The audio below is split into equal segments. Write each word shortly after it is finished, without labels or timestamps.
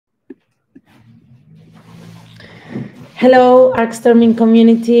Hello, Archstorming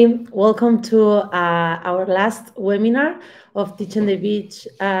community. Welcome to our last webinar of Teach on the Beach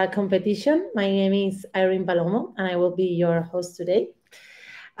competition. My name is Irene Palomo, and I will be your host today.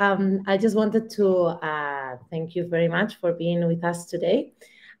 I just wanted to thank you very much for being with us today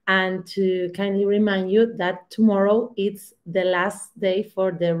and to kindly remind you that tomorrow it's the last day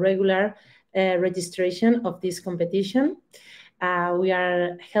for the regular registration of this competition. We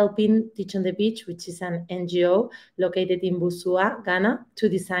are helping Teach on the Beach, which is an NGO located in Busua, Ghana, to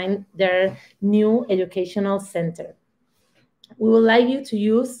design their new educational center. We would like you to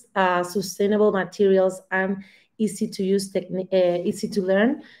use sustainable materials and easy to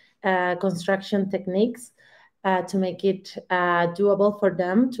learn construction techniques to make it doable for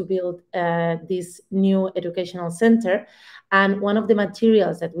them to build this new educational center. And one of the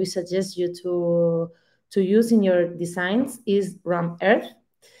materials that we suggest you to use in your designs is ramp earth.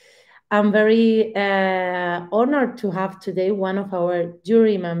 I'm very honored to have today one of our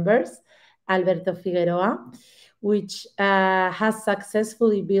jury members, Alberto Figueroa, which has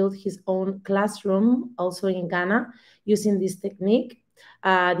successfully built his own classroom also in Ghana using this technique.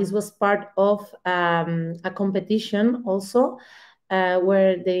 This was part of a competition also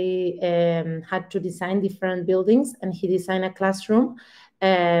where they had to design different buildings, and he designed a classroom.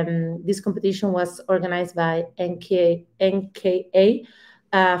 This competition was organized by NKA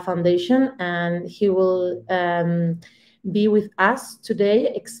Foundation, and he will be with us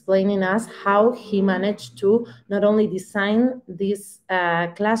today explaining us how he managed to not only design this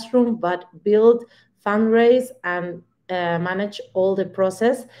classroom but build, fundraise, and manage all the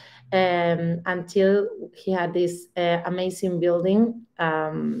process until he had this amazing building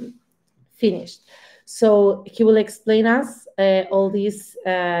finished. So he will explain us all this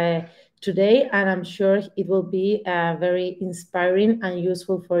today, and I'm sure it will be very inspiring and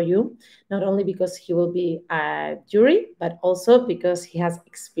useful for you, not only because he will be a jury, but also because he has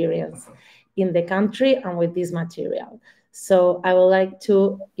experience in the country and with this material. So I would like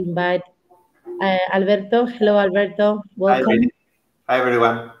to invite Alberto. Hello, Alberto. Welcome. Hi,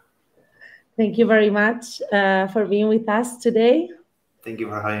 everyone. Thank you very much for being with us today. Thank you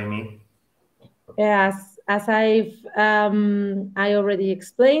for having me. Yes, as I already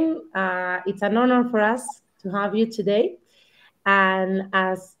explained, it's an honor for us to have you today. And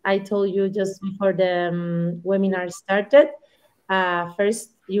as I told you just before the webinar started,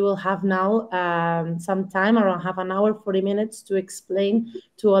 first you will have now some time, around half an hour, 40 minutes, to explain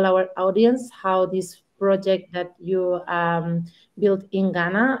to all our audience how this project that you built in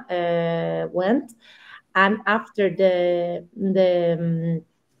Ghana went. And after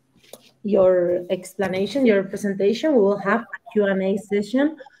your explanation, your presentation, we will have a Q&A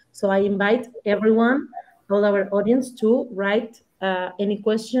session. So I invite everyone, all our audience, to write any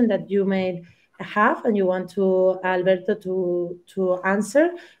question that you may have and you want to Alberto to answer,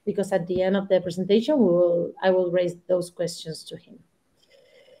 because at the end of the presentation, I will raise those questions to him.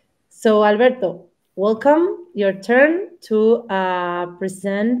 So Alberto, welcome. Your turn to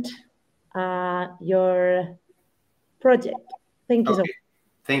present your project. Thank you so much.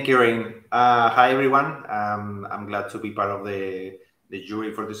 Thank you, Rain. Hi, everyone. I'm glad to be part of the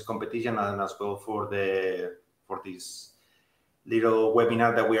jury for this competition and as well for this little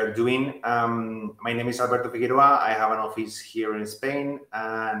webinar that we are doing. My name is Alberto Figueroa. I have an office here in Spain,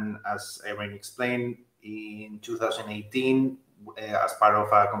 and as Rain explained, in 2018, as part of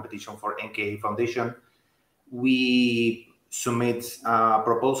a competition for NKA Foundation, we submit a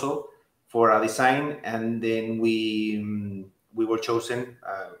proposal for a design, and then we were chosen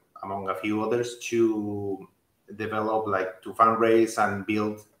among a few others to develop, to fundraise and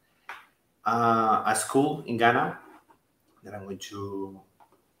build a school in Ghana that I'm going to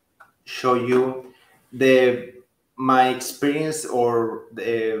show you. My experience, or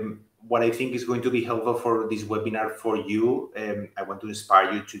what I think is going to be helpful for this webinar for you. I want to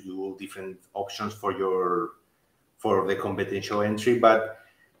inspire you to do different options for the competition entry, but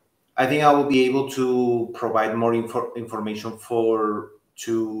I think I will be able to provide more information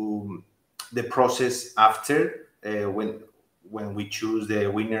to the process after when we choose the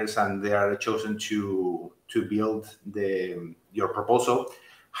winners and they are chosen to build your proposal,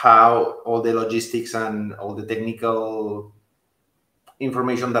 how all the logistics and all the technical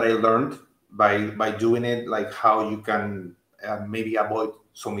information that I learned by doing it, like how you can maybe avoid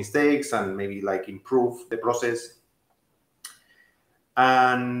some mistakes and maybe improve the process.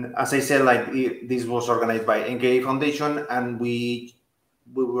 And as I said, this was organized by NKA Foundation, and we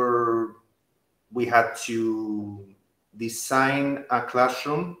had to design a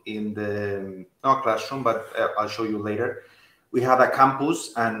classroom not classroom, but I'll show you later. We had a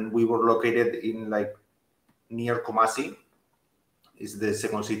campus, and we were located in near Kumasi. It's the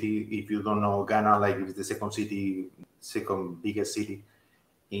second city, if you don't know Ghana, like it's the second biggest city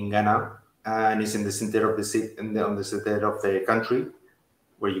in Ghana, and it's in the center of the city, on the center of the country,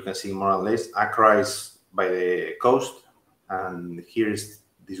 where you can see more or less. Accra is by the coast, and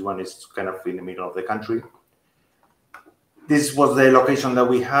this one is kind of in the middle of the country. This was the location that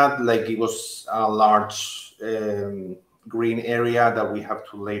we had. Like it was a large green area that we have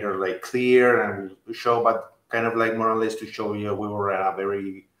to later like clear and show, but kind of like more or less to show you we were in a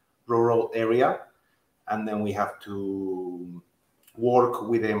very rural area, and then we have to work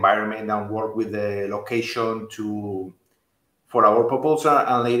with the environment and work with the location for our proposal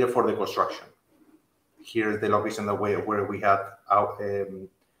and later for the construction. Here is the location that where we had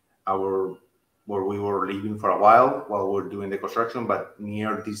where we were living for a while we were doing the construction, but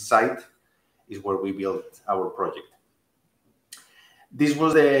near this site is where we built our project. This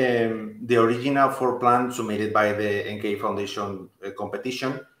was the original floor plan submitted by the NKA Foundation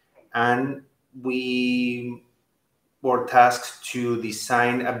competition, and we were tasked to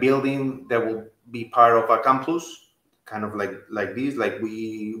design a building that will be part of a campus, kind of like this. Like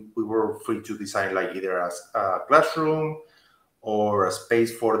we were free to design like either as a classroom or a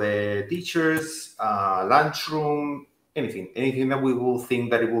space for the teachers, lunchroom, anything that we will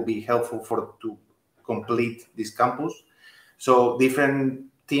think that it will be helpful to complete this campus. So different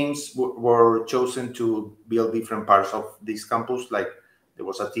teams were chosen to build different parts of this campus. Like there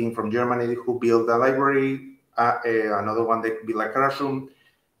was a team from Germany who built a library, another one that built a classroom.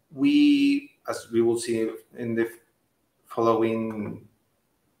 As we will see in the following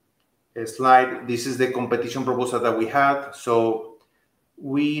slide, this is the competition proposal that we had. So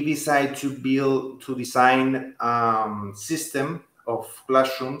we decided to design system of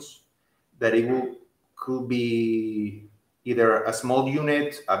classrooms that could be either a small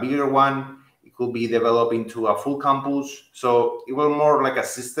unit, a bigger one. It could be developed into a full campus. So it was more like a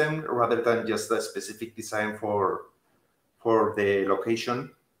system rather than just a specific design for the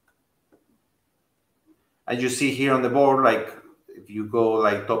location. As you see here on the board, like if you go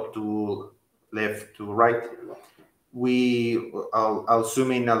like top to left to right, I'll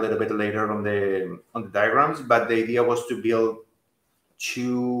zoom in a little bit later on the diagrams, but the idea was to build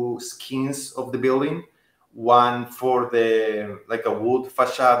two skins of the building. One for like a wood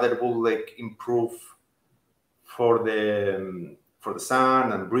facade that will like improve for the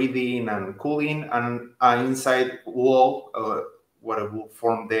sun and breathing and cooling, and an inside wall what will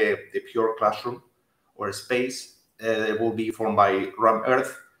form the pure classroom or space. It will be formed by ramp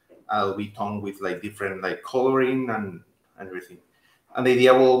earth. Will be toned with like different like coloring and everything. And the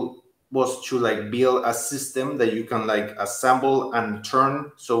idea was to like build a system that you can like assemble and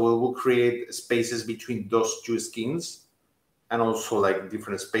turn. So we will create spaces between those two skins, and also like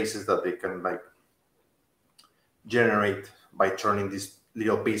different spaces that they can like generate by turning these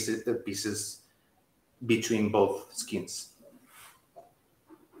little pieces between both skins.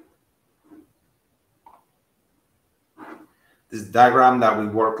 This diagram that we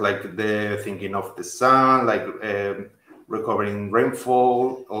work like the thinking of the sun, like recovering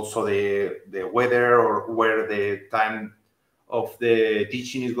rainfall, also the weather or where the time of the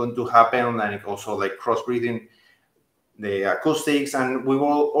teaching is going to happen, and also like crossbreeding, the acoustics, and we were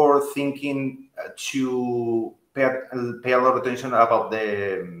all thinking to pay a lot of attention about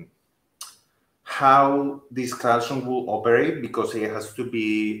how this classroom will operate, because it has to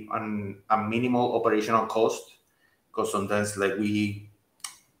be on a minimal operational cost. Because sometimes like we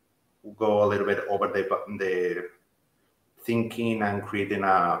go a little bit over the thinking and creating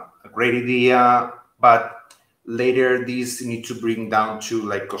a great idea, but later these need to bring down to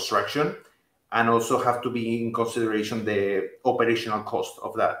like construction, and also have to be in consideration the operational cost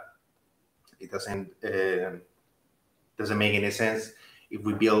of that. It doesn't make any sense if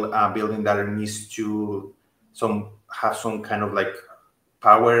we build a building that needs to have some kind of like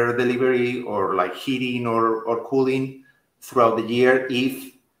power delivery or like heating or cooling throughout the year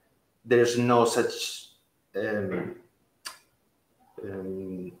if there's no such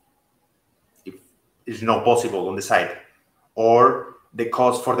if it's not possible on the site, or the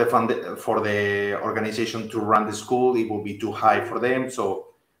cost for the organization to run the school, it will be too high for them,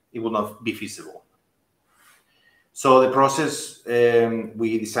 so it will not be feasible. So the process,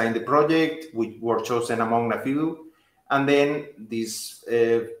 we designed the project, we were chosen among a few. And then this,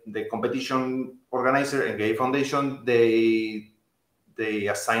 the competition organizer, NKA Foundation, they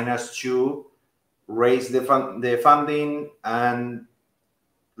assign us to raise the funding and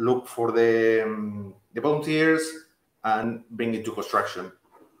look for the volunteers and bring it to construction.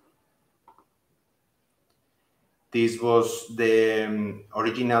 This was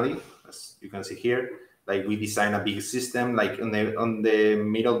originally, as you can see here, Like we design a big system. Like on the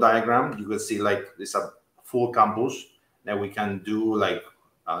middle diagram, you will see like there's a full campus that we can do like,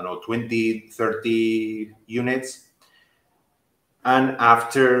 I don't know, 20, 30 units. And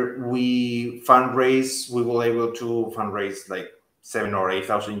after we fundraise, we will able to fundraise like 7,000 or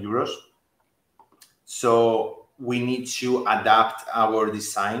 8,000 euros. So we need to adapt our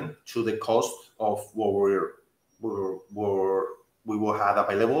design to the cost of what we will have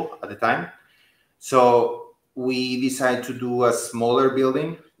available at the time. So we decided to do a smaller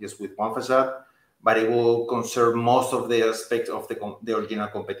building, just with one facade, but it will conserve most of the aspects of the original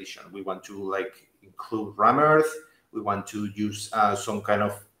competition. We want to like include ram earth. We want to use some kind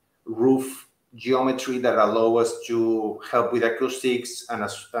of roof geometry that allow us to help with acoustics and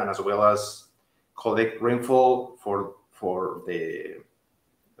as well as collect rainfall for the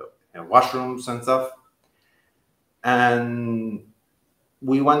washrooms and stuff. And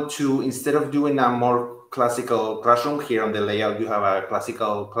we want to, instead of doing a more classical classroom, here on the layout you have a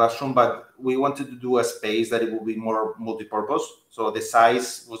classical classroom, but we wanted to do a space that it will be more multi-purpose. So the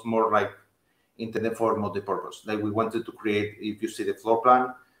size was more like intended for multi-purpose. Like we wanted to create, if you see the floor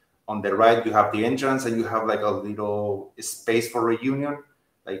plan, on the right you have the entrance and you have like a little space for reunion,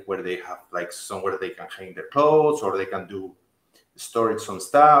 like where they have like somewhere they can hang their clothes or they can do storage some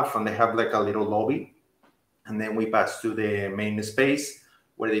stuff, and they have like a little lobby. And then we pass to the main space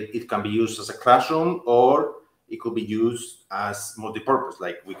where it can be used as a classroom, or it could be used as multi-purpose.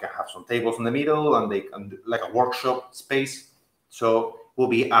 Like we can have some tables in the middle and they can do like a workshop space. So will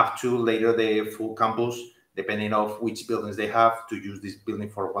be up to later the full campus, depending on which buildings they have, to use this building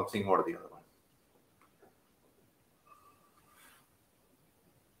for one thing or the other one.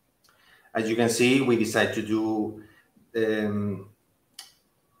 As you can see, we decided to do,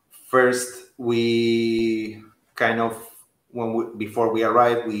 first we kind of, before we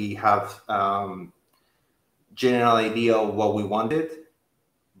arrived, we have general idea of what we wanted.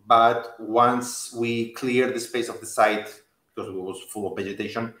 But once we cleared the space of the site, because it was full of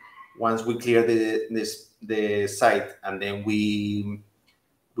vegetation, once we cleared the site and then we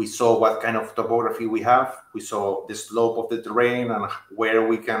saw what kind of topography we have, we saw the slope of the terrain and where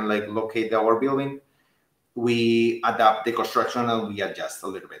we can like locate our building, we adapt the construction and we adjust a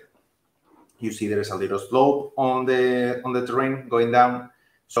little bit. You see there is a little slope on the terrain going down,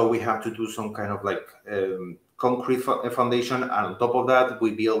 so we have to do some kind of like concrete foundation, and on top of that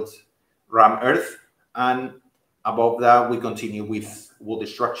we build ram earth, and above that we continue with wood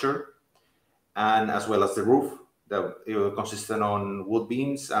structure, and as well as the roof that it will consist on wood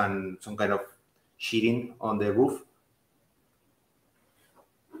beams and some kind of sheeting on the roof.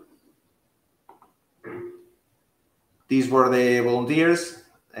 These were the volunteers,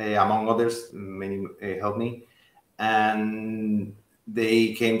 among others, many helped me, and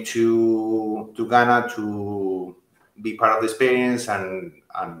they came to Ghana to be part of the experience and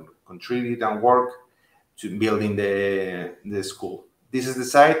contribute and work to building the school. This is the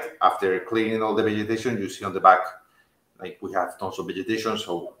site. After clearing all the vegetation, you see on the back, like we have tons of vegetation.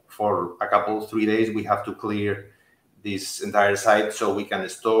 So for a couple, 3 days, we have to clear this entire site so we can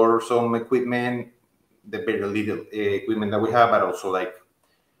store some equipment, the very little equipment that we have, but also like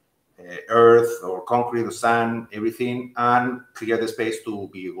earth or concrete or sand, everything, and clear the space to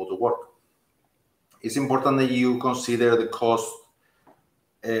be able to work. It's important that you consider the cost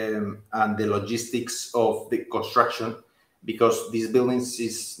and the logistics of the construction, because these buildings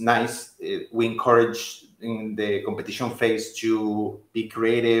is nice. We encourage in the competition phase to be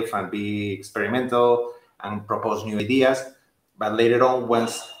creative and be experimental and propose new ideas. But later on,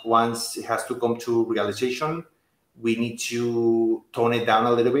 once it has to come to realization, we need to tone it down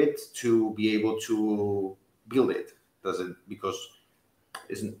a little bit to be able to build it. Because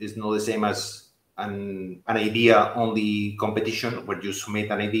it's not the same as an idea only competition where you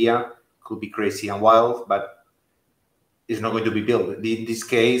submit an idea, could be crazy and wild, but it's not going to be built. In this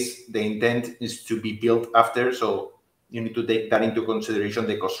case, the intent is to be built after, so you need to take that into consideration,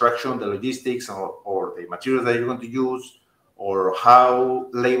 the construction, the logistics, or the materials that you're going to use, or how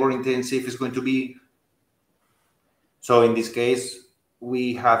labor intensive it's going to be. So in this case,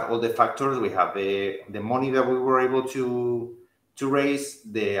 we have all the factors. We have the money that we were able to raise,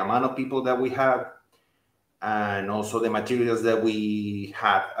 the amount of people that we had, and also the materials that we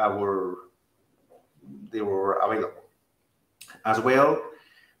had they were available. As well,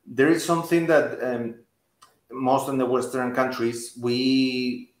 there is something that most in the Western countries,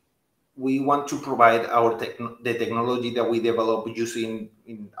 we want to provide the technology that we develop using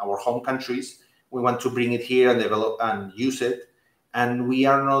in our home countries. We want to bring it here and develop and use it. And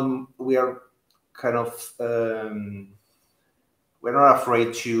we're not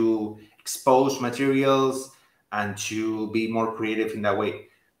afraid to expose materials and to be more creative in that way.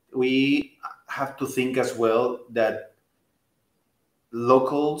 We have to think as well that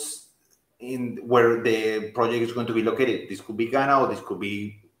locals in where the project is going to be located, this could be Ghana or this could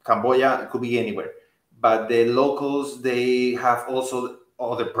be Cambodia, it could be anywhere. But the locals, they have also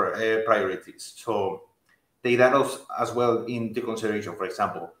other priorities. So take that as well into consideration. For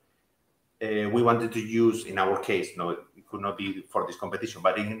example, we wanted to use, in our case, no, it could not be for this competition,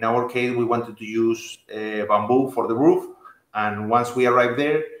 but in our case, we wanted to use bamboo for the roof. And once we arrived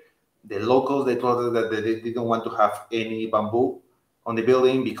there, the locals, they told us that they didn't want to have any bamboo on the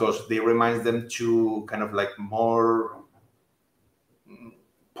building because they reminds them to kind of like more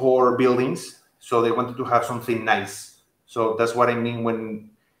poor buildings. So they wanted to have something nice. So that's what I mean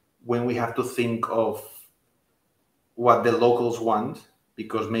when we have to think of what the locals want,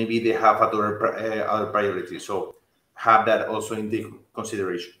 because maybe they have other priorities. So have that also in the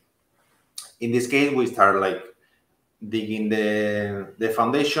consideration. In this case, we start like digging the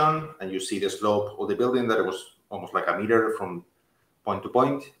foundation, and you see the slope of the building that it was almost like a meter from point to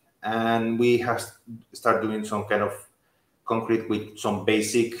point. And we have start doing some kind of concrete with some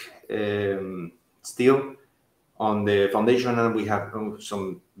basic steel on the foundation, and we have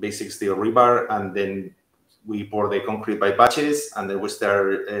some basic steel rebar, and then we pour the concrete by batches, and then we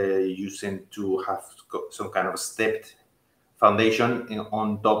start using to have some kind of stepped foundation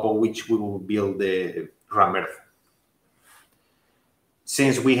on top of which we will build the ram earth.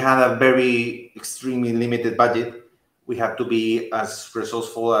 Since we had a very extremely limited budget, we had to be as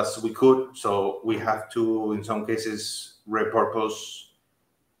resourceful as we could. So we have to, in some cases, repurpose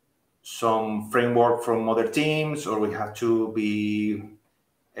some framework from other teams, or we have to be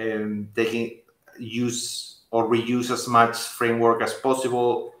use or reuse as much framework as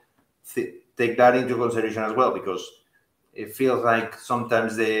possible. Take that into consideration as well, because it feels like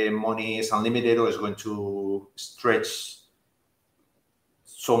sometimes the money is unlimited or is going to stretch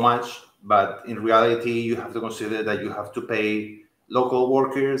so much, but in reality, you have to consider that you have to pay local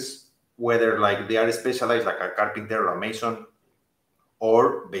workers, whether like they are specialized, like a carpenter or a mason,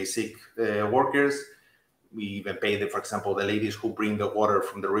 or basic workers. We even pay, for example, the ladies who bring the water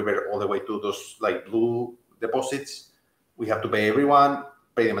from the river all the way to those like blue deposits. We have to pay everyone,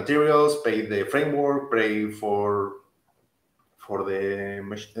 pay the materials, pay the framework, pay for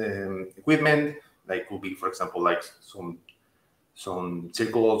the equipment. Like could be, for example, like some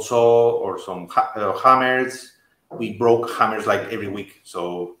circular saw or some hammers. We broke hammers like every week,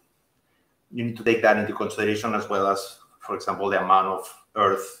 so you need to take that into consideration, as well as, for example, the amount of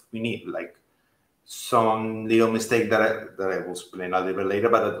earth we need. Like some little mistake that I will explain a little bit later,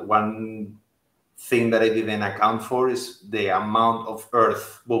 but one thing that I didn't account for is the amount of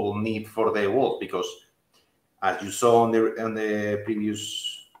earth we will need for the walls, because as you saw on the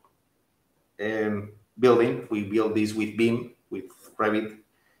previous building, we built this with beam, with Revit,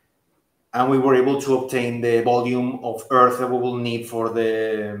 and we were able to obtain the volume of earth that we will need for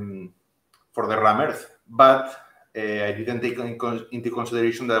the ram earth. But I didn't take into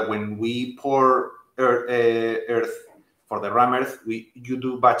consideration that when we pour earth for the ram earth, you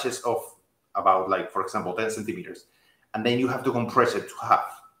do batches of about, like, for example, 10 centimeters, and then you have to compress it to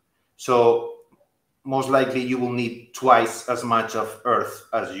half. So most likely you will need twice as much of earth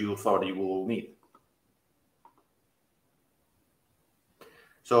as you thought you will need.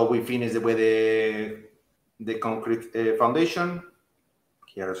 So we finished with the concrete foundation.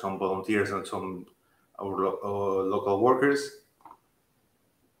 Here are some volunteers and some our local workers.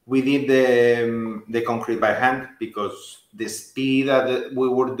 We did the concrete by hand, because the speed that we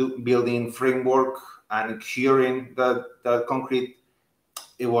were building framework and curing that concrete,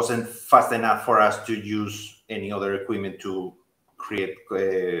 it wasn't fast enough for us to use any other equipment to create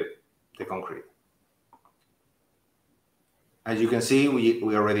the concrete. As you can see,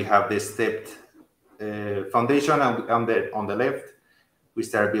 we already have the stepped foundation, and on the left, we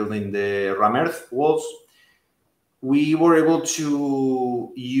start building the ram earth walls. We were able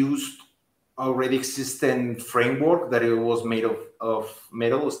to use already existing framework that it was made of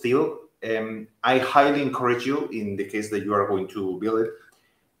metal, steel. I highly encourage you, in the case that you are going to build it,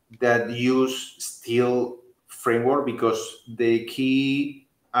 that use steel framework, because the key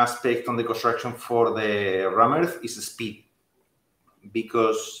aspect on the construction for the ram earth is speed,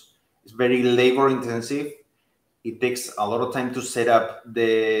 because it's very labor intensive. It takes a lot of time to set up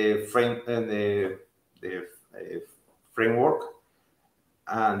the frame and the framework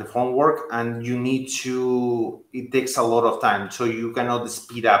and the formwork, and it takes a lot of time, so you cannot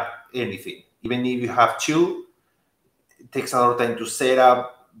speed up anything. Even if you have to, it takes a lot of time to set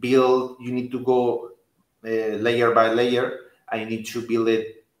up, build. You need to go layer by layer. I need to build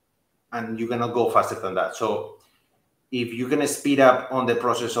it and you cannot go faster than that. So if you can speed up on the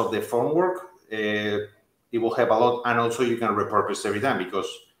process of the formwork, it will help a lot. And also you can repurpose every time, because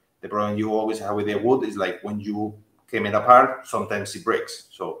the problem you always have with the wood is like when you came it apart, sometimes it breaks.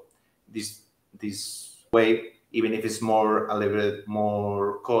 So this way, even if it's a little bit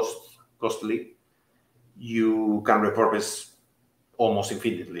more costly, you can repurpose almost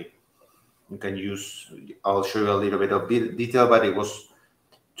infinitely. You can use, I'll show you a little bit of detail, but it was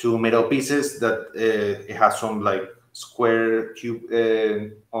 2 metal pieces that it has some like square tube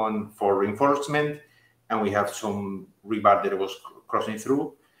on for reinforcement, and we have some rebar that was crossing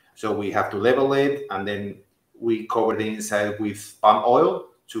through. So we have to level it, and then we cover the inside with palm oil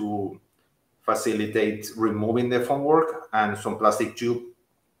to facilitate removing the formwork, and some plastic tube,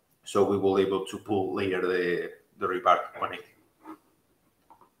 so we will be able to pull later the rebar on it.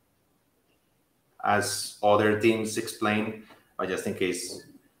 As other teams explain, but just in case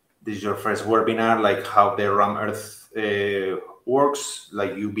this is your first webinar, like how the ram earth works,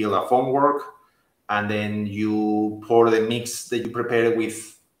 like you build a formwork, and then you pour the mix that you prepared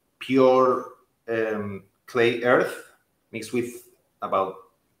with pure clay earth, mixed with about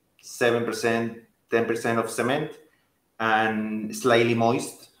 7%, 10% of cement, and slightly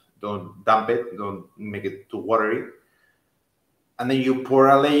moist. Don't damp it, don't make it too watery. And then you pour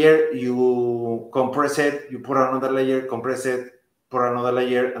a layer, you compress it, you pour another layer, compress it, pour another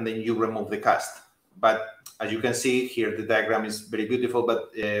layer, and then you remove the cast. But as you can see here, the diagram is very beautiful,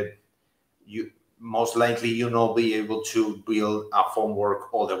 but you most likely you not be able to build a formwork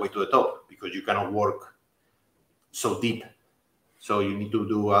all the way to the top, because you cannot work so deep. So you need to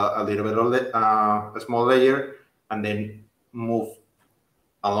do a little bit of a small layer, and then move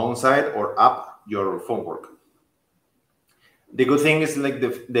alongside or up your formwork. The good thing is like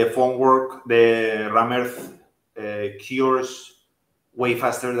the formwork, the ram earth cures way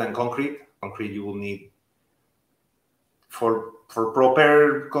faster than concrete. Concrete you will need for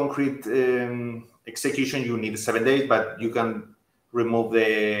proper concrete execution, you need 7 days, but you can remove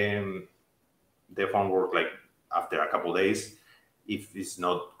the formwork like after a couple of days if it's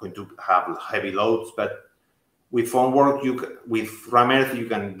not going to have heavy loads. But with formwork, with ram earth, you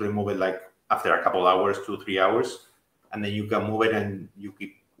can remove it like after a couple of hours, 2-3 hours, and then you can move it and you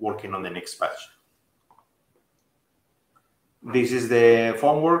keep working on the next patch. This is the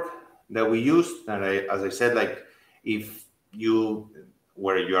formwork that we used, and as I said, like if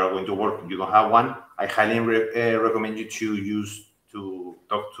where you are going to work, you don't have one, I highly recommend you to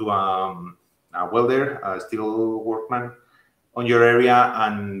talk to a welder, a steel workman on your area,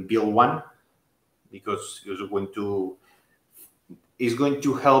 and build one, because it's going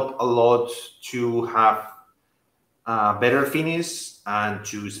to help a lot to have a better finish and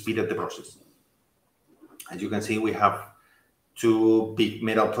to speed up the process. As you can see, we have 2 big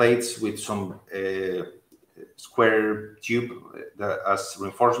metal plates with some square tube as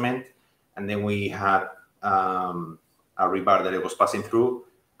reinforcement, and then we had a rebar that it was passing through,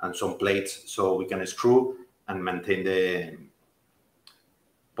 and some plates so we can screw and maintain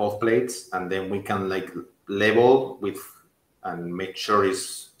both plates, and then we can like level with and make sure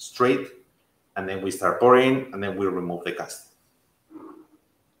it's straight, and then we start pouring, and then we remove the cast.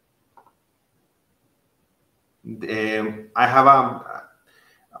 I have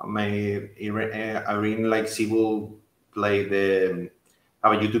Irene, like she will play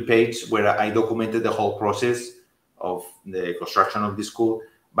have a YouTube page where I documented the whole process of the construction of the school.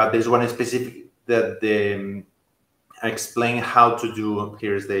 But there's one specific that I explain how to do.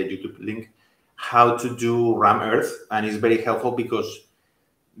 Here's the YouTube link. How to do ram earth, and it's very helpful because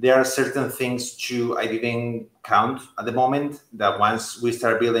there are certain things I didn't count at the moment, that once we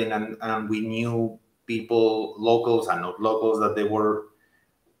start building and we knew people, locals and not locals, that they were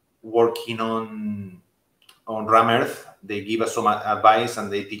working on ram earth, they give us some advice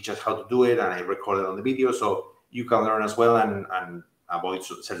and they teach us how to do it, and I record it on the video so you can learn as well and avoid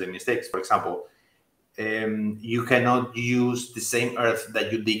certain mistakes. For example, you cannot use the same earth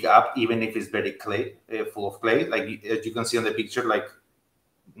that you dig up, even if it's very clay, full of clay. Like as you can see on the picture, like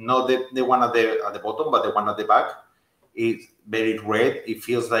not the one at the bottom, but the one at the back is very red. It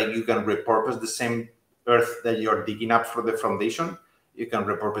feels like you can repurpose the same earth that you're digging up for the foundation. You can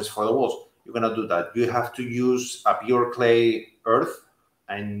repurpose for the walls. You cannot do that. You have to use a pure clay earth,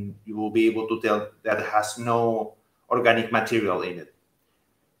 and you will be able to tell that it has no organic material in it.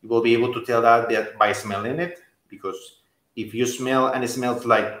 You will be able to tell that by smelling it, because if you smell and it smells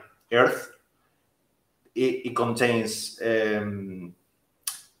like earth, it contains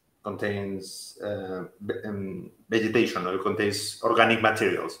vegetation, or it contains organic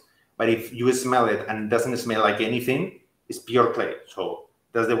materials. But if you smell it and it doesn't smell like anything, it's pure clay. So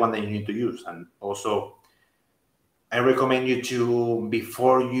that's the one that you need to use. And also, I recommend you to,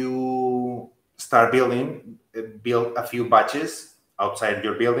 before you start building, build a few batches outside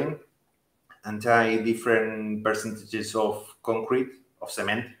your building and tie different percentages of concrete, of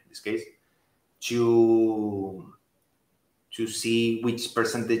cement in this case, to see which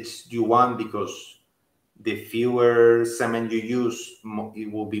percentage you want, because the fewer cement you use, it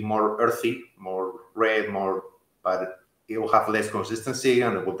will be more earthy, more red, but it will have less consistency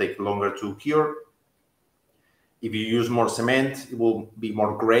and it will take longer to cure. If you use more cement, it will be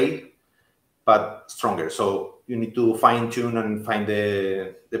more gray, but stronger. So you need to fine tune and find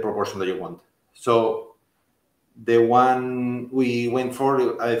the proportion that you want. So the one we went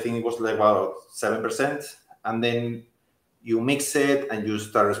for, I think it was like about 7%. And then you mix it and you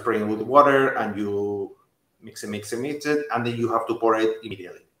start spraying with water and you mix it. And then you have to pour it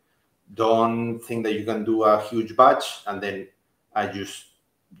immediately. Don't think that you can do a huge batch and then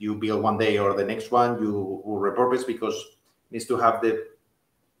you build one day or the next one you will repurpose, because it needs to have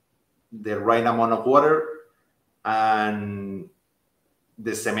the right amount of water, and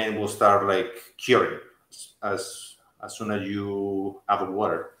the cement will start like curing as soon as you add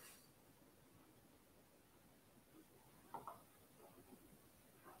water.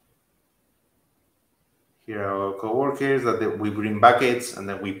 Here are our co-workers that we bring buckets, and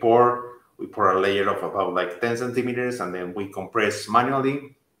then we pour a layer of about like 10 centimeters, and then we compress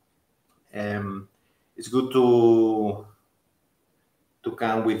manually. It's good to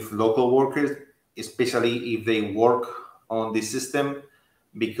come with local workers, especially if they work on the system,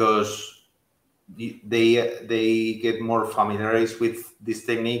 because they get more familiarized with this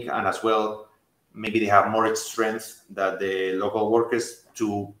technique, and as well maybe they have more strength than the local workers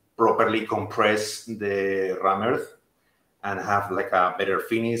to properly compress the ram earth and have like a better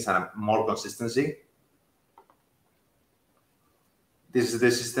finish and more consistency. This is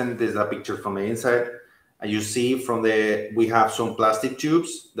the system. This is a picture from the inside. And you see we have some plastic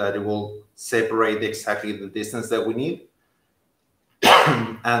tubes that it will separate exactly the distance that we need.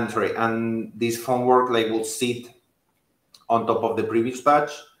 and this formwork like will sit on top of the previous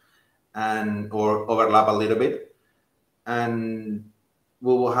batch or overlap a little bit. And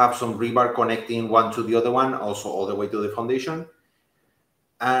we will have some rebar connecting one to the other one, also all the way to the foundation.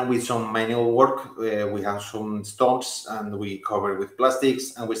 And with some manual work, we have some stumps and we cover with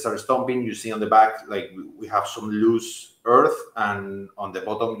plastics and we start stomping. You see on the back, like we have some loose earth, and on the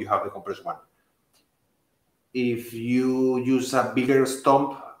bottom you have the compressed one. If you use a bigger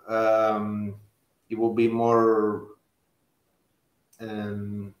stump, it will be more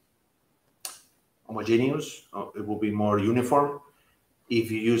homogeneous. It will be more uniform. If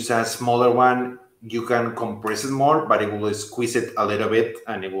you use a smaller one, you can compress it more, but it will squeeze it a little bit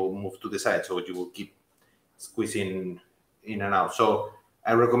and it will move to the side. So you will keep squeezing in and out. So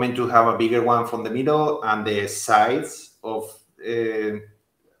I recommend to have a bigger one from the middle, and the sides of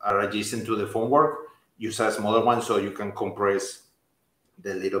are adjacent to the formwork. Use a smaller one so you can compress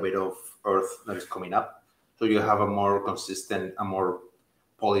the little bit of earth that is coming up. So you have a more consistent, a more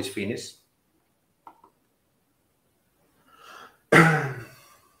polished finish.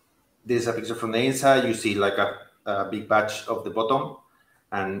 This is a picture from the inside. You see like a big batch of the bottom,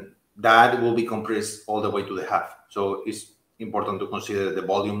 and that will be compressed all the way to the half. So it's important to consider the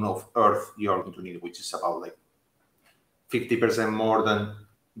volume of earth you are going to need, which is about like 50% more than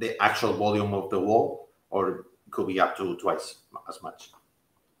the actual volume of the wall, or it could be up to twice as much.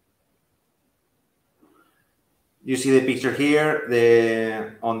 You see the picture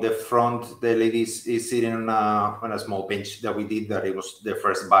here. On the front, the lady is sitting on a small bench that we did. That it was the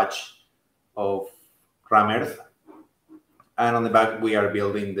first batch of ram earth, and on the back we are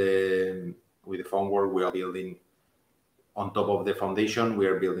building with the formwork. We are building on top of the foundation. We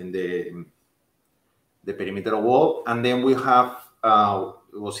are building the perimeter wall, and then we have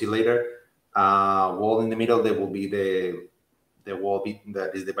we'll see later wall in the middle. There will be the wall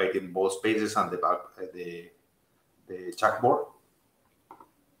that is divided in both spaces, and the back the chalkboard.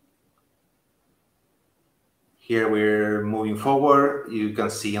 Here we're moving forward. You can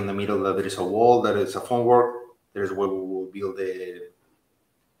see in the middle that there is a wall, that is a formwork. There's where we will build the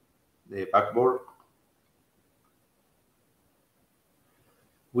backboard.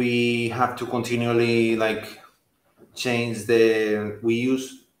 We have to continually like change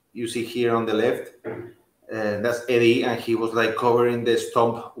you see here on the left, that's Eddie, and he was like covering the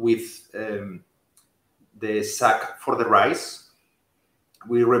stump with the sack for the rice.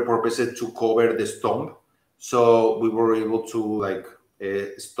 We repurposed it to cover the stump, so we were able to like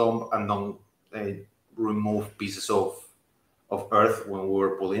stump and don't remove pieces of earth when we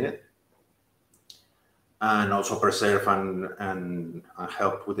were pulling it. and also preserve and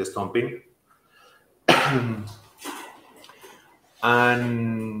help with the stomping.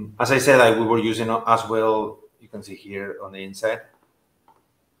 And as I said, like, we were using as well, you can see here on the inside,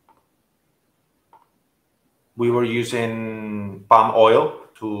 we were using palm oil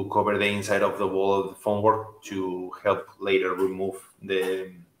to cover the inside of the wall of the formwork to help later remove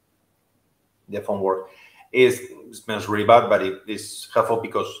the formwork. It smells really bad, but it is helpful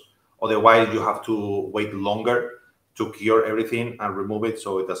because otherwise you have to wait longer to cure everything and remove it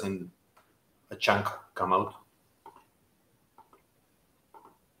so it doesn't a chunk come out.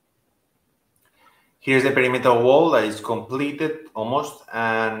 Here's the perimeter wall that is completed almost,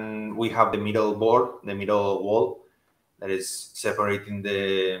 and we have the middle wall that is separating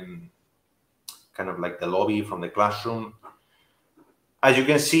the kind of like the lobby from the classroom. As you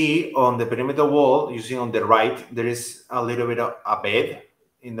can see on the perimeter wall, you see on the right, there is a little bit of a bed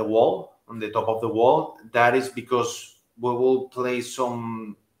in the wall, on the top of the wall. That is because we will place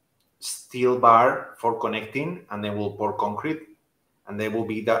some steel bar for connecting, and then we'll pour concrete, and there will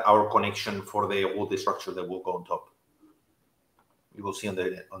be our connection for the wood structure that will go on top. You will see on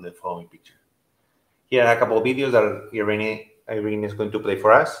the following picture. Here are a couple of videos that Irene is going to play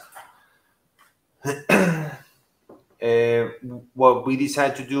for us. What we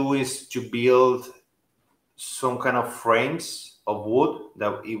decided to do is to build some kind of frames of wood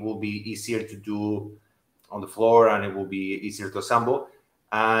that it will be easier to do on the floor, and it will be easier to assemble,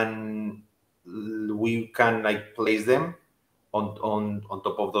 and we can like place them on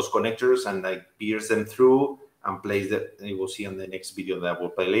top of those connectors and like pierce them through and place that. You will see on the next video that we'll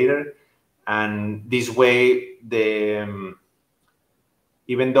play later. And this way,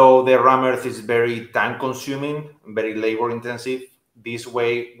 even though the ram earth is very time consuming, very labor intensive, this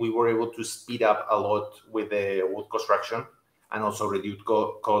way we were able to speed up a lot with the wood construction and also reduce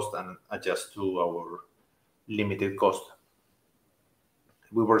cost and adjust to our limited cost.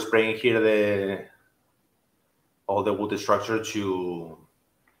 We were spraying here all the wood structure to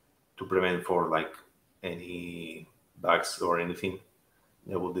prevent for like any bugs or anything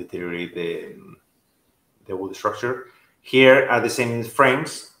that will deteriorate the wood structure. Here are the same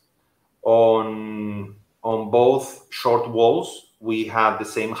frames on both short walls. We have the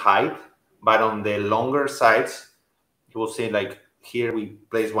same height, but on the longer sides, you will see like here we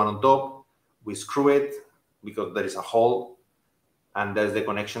place one on top, we screw it because there is a hole, and there's the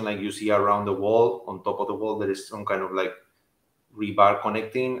connection like you see around the wall. On top of the wall, there is some kind of like rebar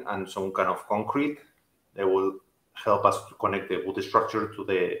connecting and some kind of concrete that will help us to connect the wood structure to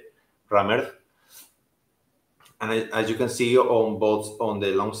the ram earth. And as you can see on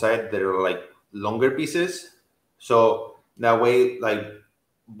the long side, there are like longer pieces. So that way, like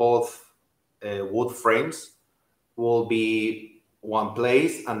both wood frames will be one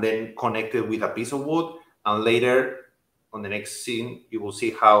place and then connected with a piece of wood. And later on the next scene, you will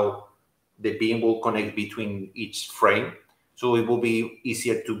see how the beam will connect between each frame. So it will be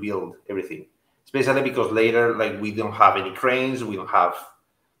easier to build everything, especially because later, like we don't have any cranes,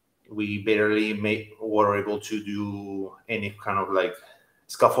 we barely were able to do any kind of like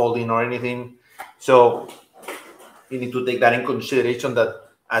scaffolding or anything. So you need to take that in consideration,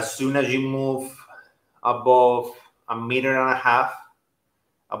 that as soon as you move above 1.5 meters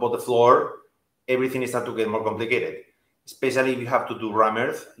above the floor, everything starts to get more complicated. Especially if you have to do ram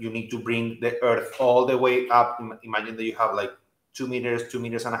earth, you need to bring the earth all the way up. Imagine that you have like 2 meters, 2.5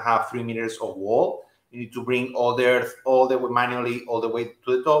 meters, 3 meters of wall. You need to bring all the earth all the way manually, all the way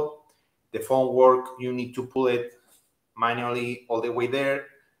to the top. The formwork, you need to pull it manually all the way there.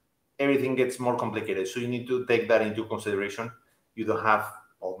 Everything gets more complicated. So you need to take that into consideration. You don't have,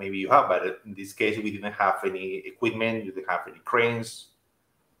 or maybe you have, but in this case, we didn't have any equipment. You didn't have any cranes.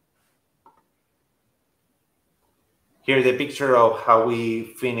 Here's the picture of how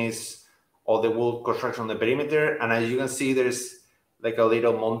we finish all the wood construction on the perimeter. And as you can see, there's like a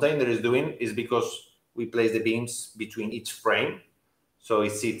little mountain that is doing, is because we place the beams between each frame. So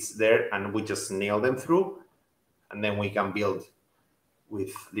it sits there and we just nail them through, and then we can build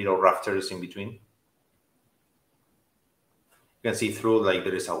with little rafters in between. You can see through, like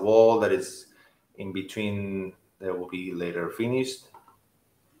there is a wall that is in between that will be later finished.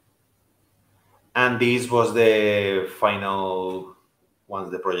 And this was the final once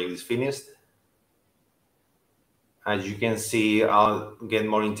the project is finished. As you can see, I'll get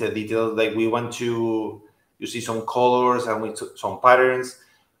more into details. Like we want to, you see some colors and some patterns.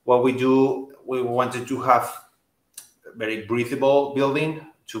 What we do, we wanted to have a very breathable building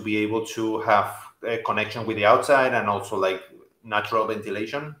to be able to have a connection with the outside and also like natural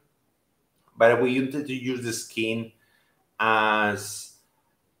ventilation. But we wanted to use the skin as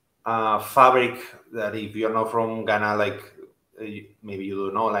fabric that, if you're not from Ghana, like maybe you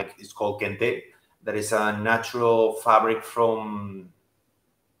don't know, like it's called Kente. That is a natural fabric from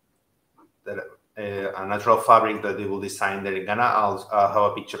that a natural fabric that they will design there in Ghana. I'll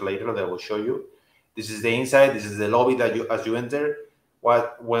have a picture later that will show you. This is the inside. This is the lobby that you, as you enter.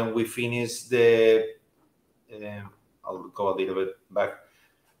 When we finish the, I'll go a little bit back.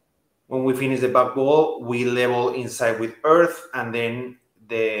 When we finish the back wall, we level inside with earth, and then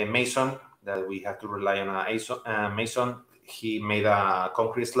the mason that we have to rely on a mason. He made a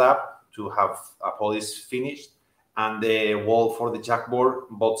concrete slab to have a polish finish, and the wall for the jackboard,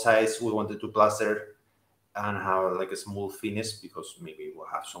 both sides, we wanted to plaster and have like a smooth finish because maybe we'll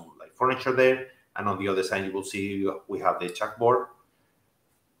have some like furniture there. And on the other side, you will see we have the jackboard.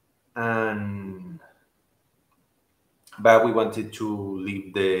 But we wanted to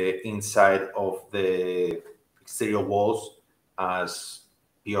leave the inside of the exterior walls as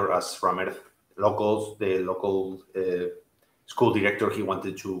pure as from earth. The local school director, he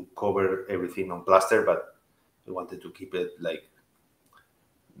wanted to cover everything on plaster, but we wanted to keep it like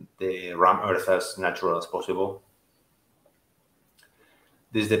the ram earth as natural as possible.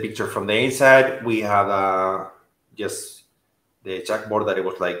 This is the picture from the inside. We had just the jackboard that it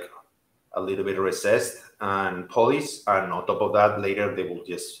was like a little bit recessed and polished, and on top of that, later they will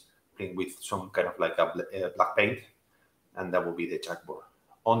just bring with some kind of like a black paint, and that will be the jackboard.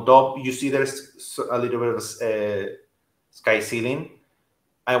 On top, you see there's a little bit of sky ceiling.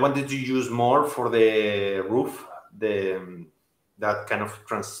 I wanted to use more for the roof, that kind of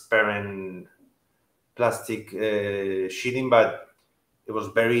transparent plastic sheeting, but it was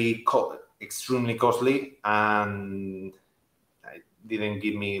very extremely costly, and it didn't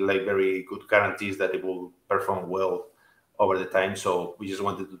give me like very good guarantees that it will perform well over the time. So we just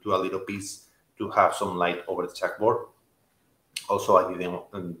wanted to do a little piece to have some light over the chalkboard. Also, I didn't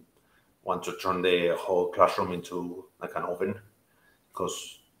want to turn the whole classroom into like an oven,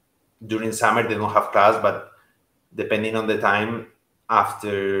 because during summer they don't have class, but depending on the time, if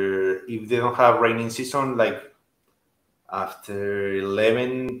they don't have raining season, like after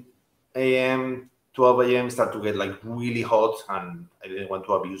 11 a.m., 12 a.m. start to get like really hot, and I didn't want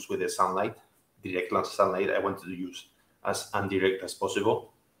to abuse with the sunlight, direct sunlight. I wanted to use as indirect as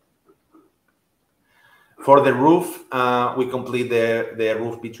possible. For the roof, we complete the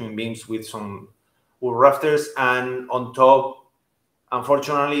roof between beams with some wood rafters, and on top,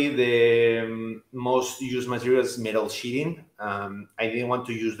 unfortunately, the most used material is metal sheeting. I didn't want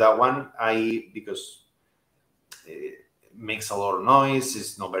to use that one because it makes a lot of noise.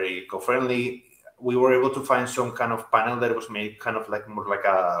 It's not very eco-friendly. We were able to find some kind of panel that was made kind of like more like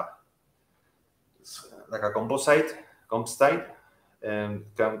a composite, and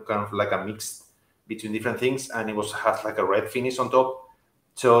kind of like a mix between different things, and it has like a red finish on top.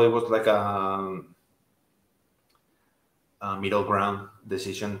 So it was like a middle ground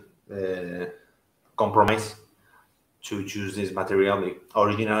decision, compromise to choose this material.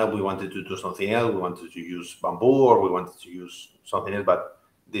 Originally, we wanted to do something else. We wanted to use bamboo, or we wanted to use something else, but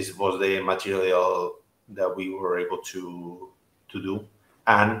this was the material that we were able to do.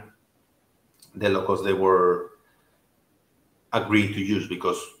 And the locals, they were agreed to use,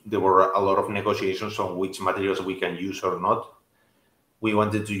 because there were a lot of negotiations on which materials we can use or not. We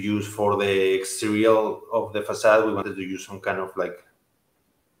wanted to use for the exterior of the facade, we wanted to use some kind of like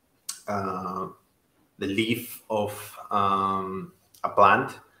the leaf of a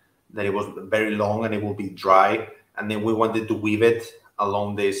plant that it was very long and it will be dry. And then we wanted to weave it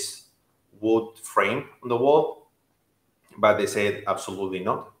along this wood frame on the wall, but they said absolutely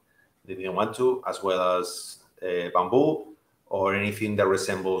not. They didn't want to, as well as bamboo or anything that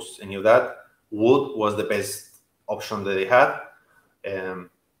resembles any of that. Wood was the best option that they had.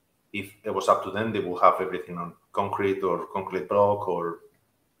 If it was up to them, they would have everything on concrete or concrete block,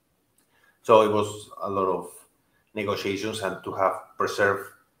 so it was a lot of negotiations, and to have preserved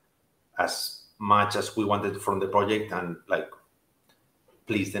as much as we wanted from the project and like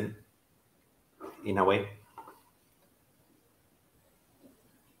please them in a way.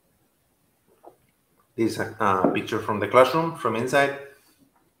 This is a picture from the classroom from inside.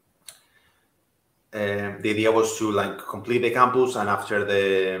 The idea was to like complete the campus, and after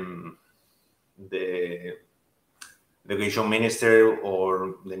the education minister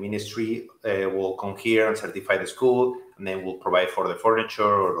or the ministry will come here and certify the school, and then we'll provide for the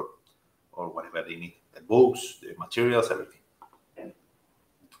furniture or whatever they need, the books, the materials, everything.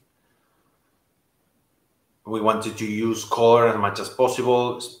 We wanted to use color as much as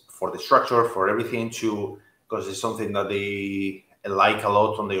possible for the structure, for everything, because it's something that they like a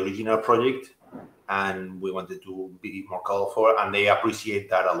lot on the original project. and we wanted to be more colorful, and they appreciate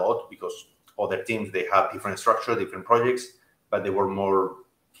that a lot because other teams, they have different structure, different projects, but they were more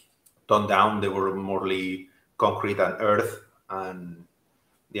toned down. They were morely concrete and earth, and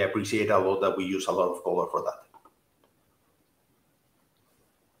they appreciate a lot that we use a lot of color for that.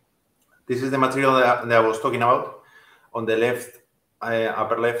 This is the material that I was talking about. On the left,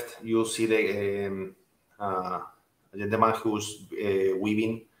 upper left, you'll see the gentleman who's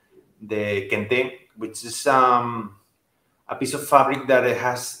weaving the Kente, which is a piece of fabric that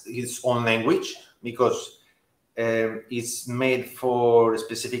has its own language because it's made for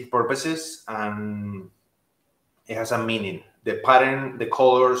specific purposes and it has a meaning. The pattern, the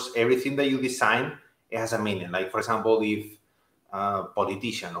colors, everything that you design, it has a meaning. Like, for example, if a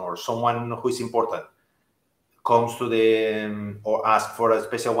politician or someone who is important comes to the or asks for a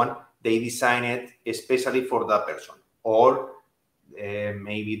special one, they design it especially for that person. Or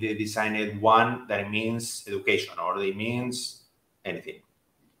maybe they designed one that means education or they means anything.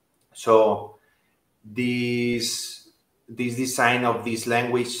 So this design of this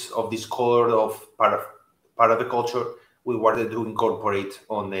language, of this color, of part of the culture, we wanted to incorporate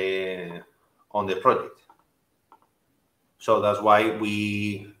on the project. So that's why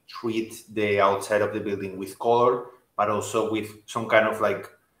we treat the outside of the building with color, but also with some kind of like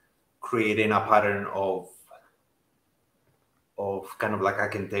creating a pattern of kind of like a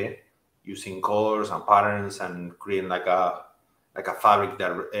Kente, using colors and patterns and creating like a fabric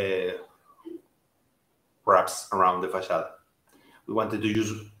that wraps around the facade. We wanted to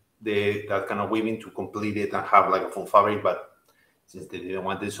use that kind of weaving to complete it and have like a full fabric, but since they didn't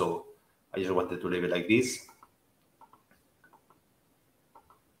want it, so I just wanted to leave it like this.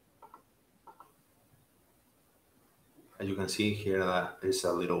 As you can see here, there's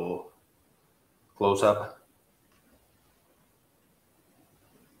a little close-up.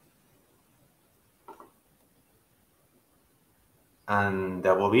 And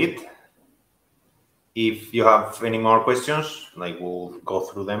that will be it. If you have any more questions, like we'll go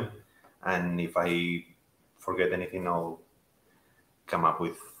through them. And if I forget anything, I'll come up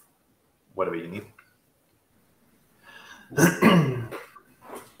with whatever you need.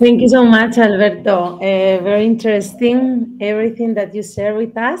 Thank you so much, Alberto. Very interesting, everything that you shared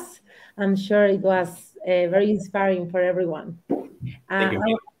with us. I'm sure it was very inspiring for everyone. Thank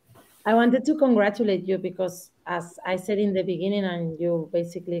you. I wanted to congratulate you because, as I said in the beginning, and you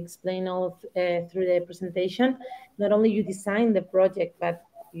basically explained all through the presentation, not only you designed the project, but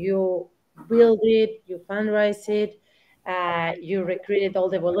you build it, you fundraise it, you recruited all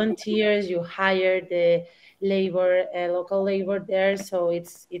the volunteers, you hired the labor, local labor there. So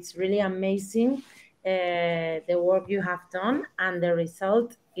it's really amazing the work you have done, and the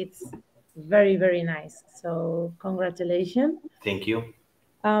result, it's very, very nice. So congratulations. Thank you.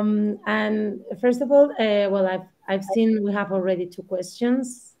 And first of all, well, I've seen we have already 2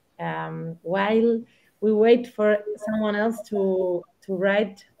 questions. While we wait for someone else to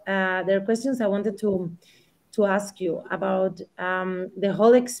write their questions, I wanted to ask you about the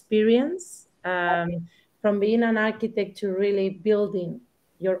whole experience from being an architect to really building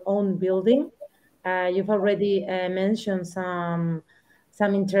your own building. You've already mentioned some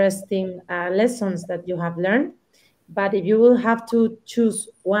interesting lessons that you have learned. But if you will have to choose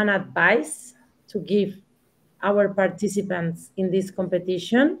one advice to give our participants in this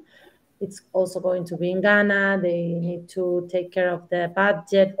competition, it's also going to be in Ghana. They need to take care of the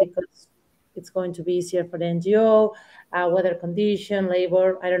budget because it's going to be easier for the NGO, weather condition,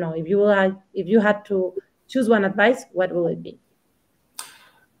 labor. I don't know. If you had to choose one advice, what will it be?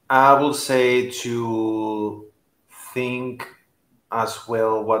 I will say to think as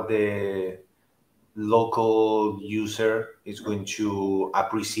well what the local user is going to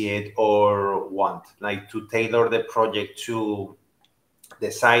appreciate or want, like to tailor the project to the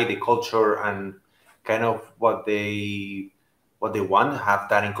site, the culture, and kind of what they want, have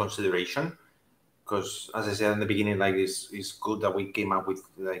that in consideration. Because as I said in the beginning, like it's good that we came up with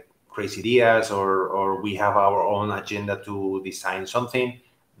like crazy ideas or we have our own agenda to design something,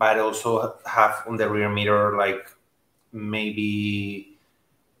 but also have on the rear mirror, like maybe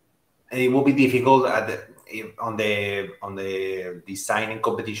it will be difficult on the designing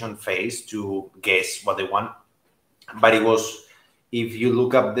competition phase to guess what they want. But it was, if you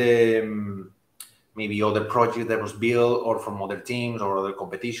look up the maybe other project that was built or from other teams or other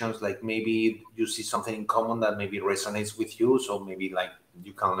competitions, like maybe you see something in common that maybe resonates with you. So maybe like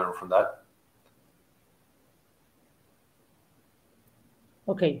you can learn from that.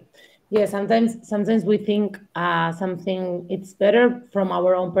 Okay. Yeah, sometimes we think something it's better from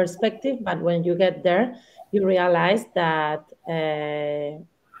our own perspective, but when you get there, you realize that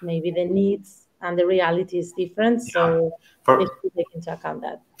maybe the needs and the reality is different. So we should take into account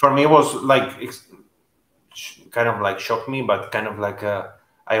that. For me, it was like kind of like shocked me, but kind of like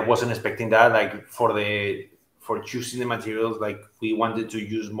I wasn't expecting that. Like for choosing the materials, like we wanted to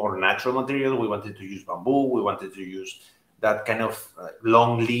use more natural material. We wanted to use bamboo. We wanted to use that kind of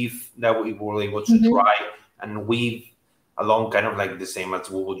long leaf that we were able to try and weave along, kind of like the same as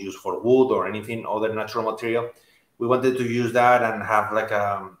we would use for wood or anything other natural material. We wanted to use that and have like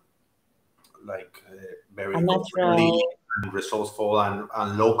very natural and resourceful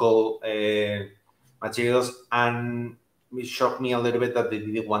and local materials. And it shocked me a little bit that they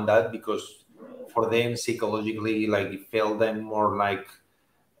didn't want that, because for them psychologically, like it felt them more like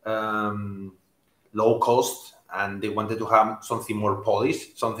low cost, and they wanted to have something more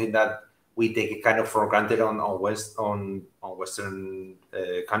polished, something that we take it kind of for granted on Western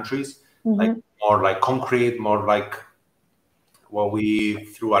countries, like more like concrete, more like what we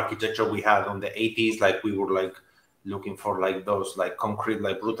through architecture we had on the 80s. Like we were like looking for like those like concrete,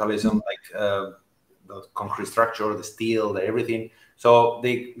 like brutalism, like the concrete structure, the steel, the everything. So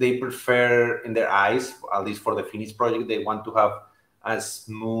they prefer in their eyes, at least for the finished project, they want to have as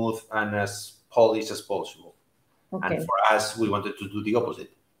smooth and as polished as possible. Okay. And for us, we wanted to do the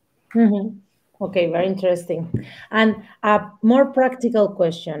opposite. Okay, very interesting. And a more practical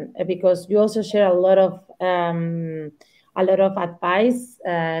question, because you also share a lot of advice,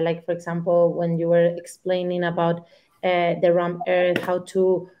 like for example, when you were explaining about the ramp earth, how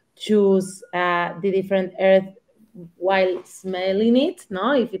to choose the different earth while smelling it.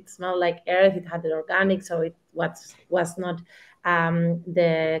 No, if it smelled like earth, it had the organic, so it was not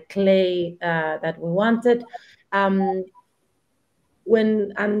the clay that we wanted. And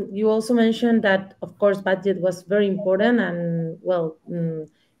you also mentioned that, of course, budget was very important, and well,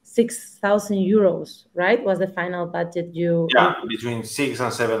 6,000 euros, right, was the final budget you? Yeah, between 6,000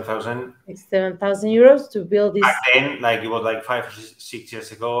 and 7,000. 7,000 euros to build this. Back then, like it was like 5 or 6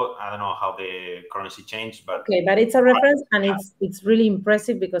 years ago. I don't know how the currency changed, but okay, but it's a reference, and it's really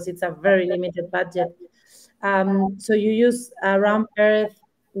impressive because it's a very limited budget. So you use ramp earth,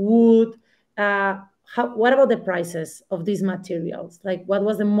 wood. What about the prices of these materials? Like, what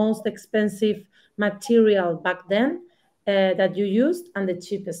was the most expensive material back then that you used, and the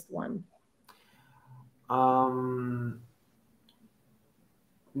cheapest one?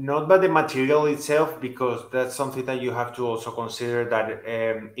 Not by the material itself, because that's something that you have to also consider, that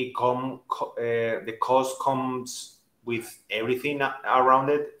the cost comes with everything around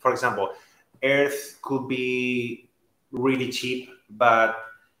it. For example, earth could be really cheap, but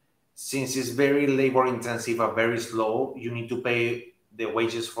since it's very labor intensive and very slow, you need to pay the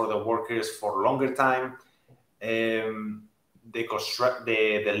wages for the workers for longer time. The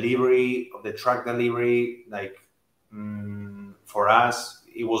delivery of the truck delivery, like for us,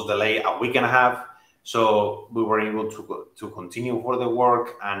 it was delayed a week and a half, so we were able to continue for the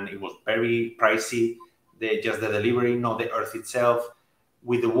work, and it was very pricey. Just the delivery, not the earth itself.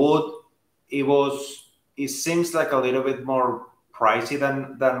 With the wood, it seems like a little bit more pricey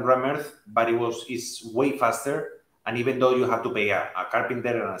than ram earth, but it's way faster. And even though you have to pay a carpenter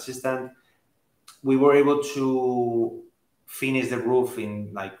and an assistant, we were able to finish the roof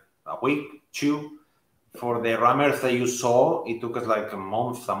in like a week, two. For the ram earth that you saw, it took us like a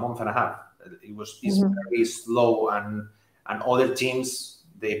month and a half. It's very slow, and other teams,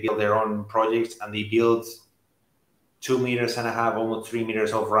 they build their own projects, and they build 2.5 meters, almost 3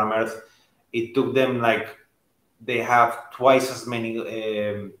 meters of ram earth. It took them like, they have twice as many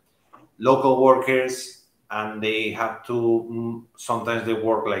local workers, and they have to, sometimes they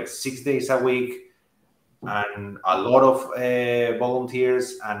work like 6 days a week, and a lot of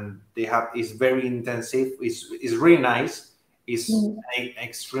volunteers, and it's very intensive. It's really nice. It's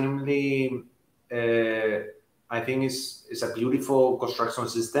extremely, I think it's a beautiful construction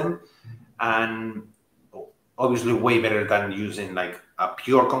system, and obviously way better than using like a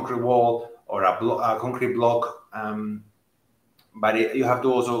pure concrete wall or a concrete block. But you have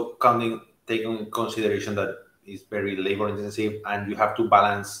to also take in consideration that it's very labor intensive, and you have to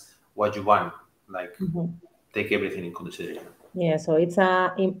balance what you want. Like take everything in consideration. Yeah, so it's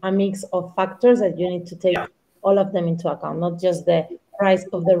a mix of factors that you need to take all of them into account, not just the price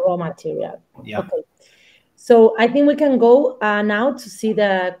of the raw material. Yeah. Okay. So I think we can go now to see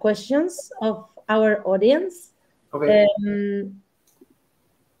the questions of our audience. Okay.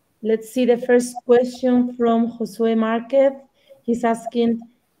 Let's see the first question from Josue Marquez. He's asking,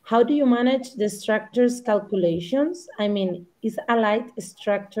 how do you manage the structure's calculations? I mean, it's a light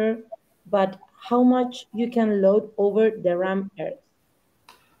structure, but how much you can load over the ram earth?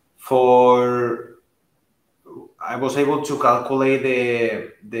 I was able to calculate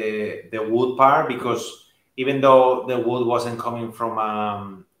the wood part, because even though the wood wasn't coming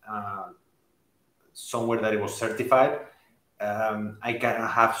from somewhere that it was certified, I can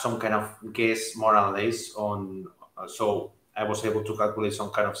have some kind of guess more or less on. So I was able to calculate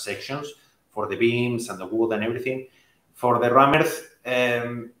some kind of sections for the beams and the wood and everything. For the rammers,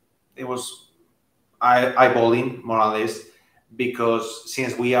 it was eyeballing more or less, because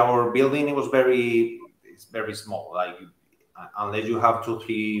since our building, it was it's very small. Like, unless you have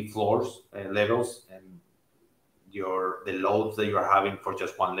 2-3 floors levels, and the loads that you are having for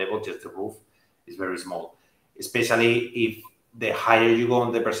just one level, just the roof, is very small. Especially if the higher you go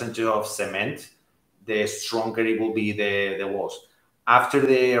on the percentage of cement, the stronger it will be the walls. After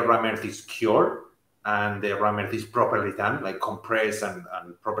the rammer is cured and the rammer is properly done, like compressed and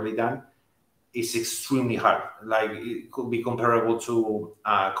properly done, it's extremely hard. Like, it could be comparable to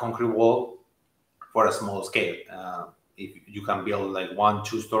a concrete wall for a small scale. If you can build like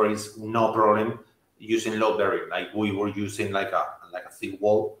 1-2 stories, no problem, using load bearing, like we were using like a thick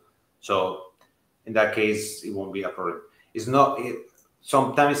wall. So in that case, it won't be a problem. It's not.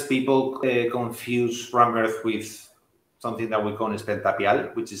 Sometimes people confuse ram earth with something that we call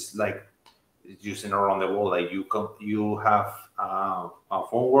tapial, which is like using around the wall. Like, you have a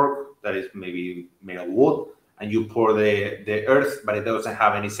formwork that is maybe made of wood, and you pour the earth, but it doesn't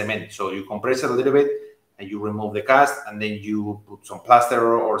have any cement. So you compress it a little bit, and you remove the cast, and then you put some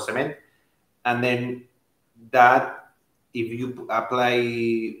plaster or cement, and then that, if you apply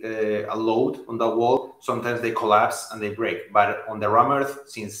a load on the wall, sometimes they collapse and they break. But on the ram earth,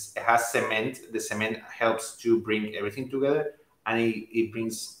 since it has cement, the cement helps to bring everything together, and it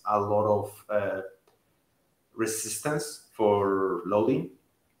brings a lot of resistance for loading.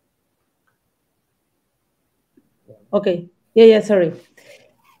 Okay. Yeah. Sorry.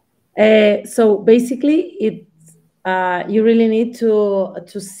 So basically, you really need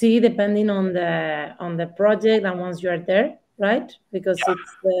to see, depending on the project, and once you are there, right? Because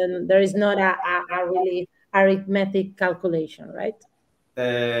there is not a really arithmetic calculation, right?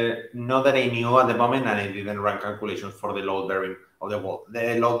 Not that I knew at the moment, and I didn't run calculations for the load bearing of the wall.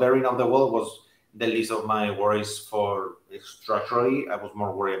 The load bearing of the wall was the least of my worries for structurally. I was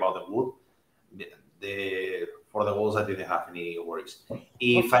more worried about the wood. For the walls, I didn't have any worries.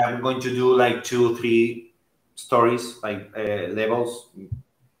 If I'm going to do like 2-3 stories, like levels,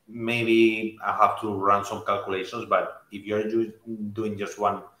 maybe I have to run some calculations. But if you're doing just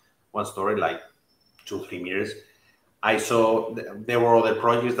one story, like 2-3 meters, I saw there were other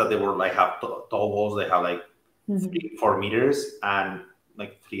projects that they were like have tall walls. They have like 3-4 meters and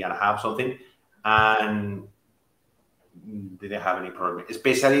like 3.5 something, and didn't have any problem.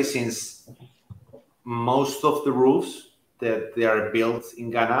 Especially since most of the roofs that they are built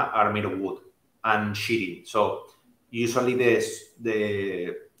in Ghana are made of wood and sheeting. So usually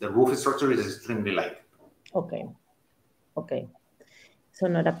the roof structure is extremely light. Okay. So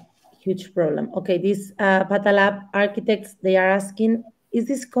not a huge problem. Okay, these Patalab architects, they are asking, is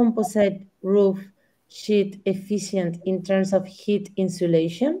this composite roof sheet efficient in terms of heat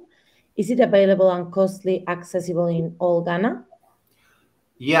insulation? Is it available and costly accessible in all Ghana?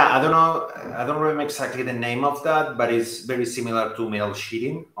 Yeah, I don't know. I don't remember exactly the name of that, but it's very similar to metal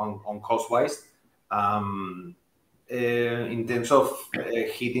sheeting on cost wise. In terms of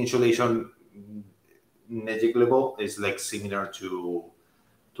heat insulation, negligible. Is like similar to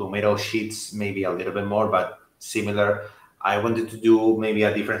metal sheets, maybe a little bit more, but similar. I wanted to do maybe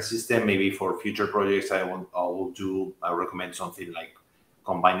a different system. Maybe for future projects, I recommend something like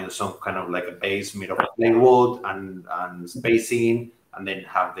combining some kind of like a base made of plywood and spacing, and then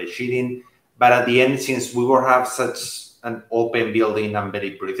have the sheeting. But at the end, since we will have such an open building and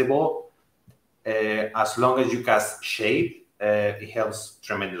very breathable, as long as you cast shade, it helps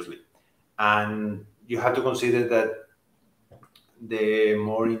tremendously. And you have to consider that the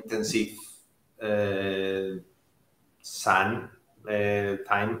more intensive sun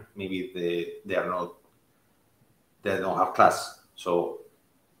time, maybe they don't have class. So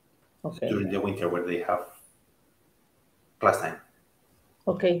during the winter where they have class time.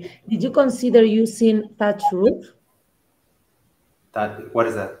 Okay. Did you consider using thatch roof? What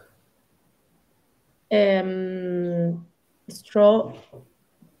is that? Straw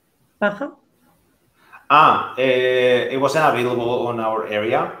paja? It wasn't available on our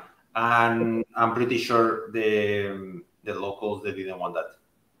area, and I'm pretty sure the locals, they didn't want that.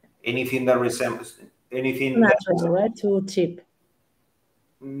 Anything that resembles anything natural, right? Too cheap.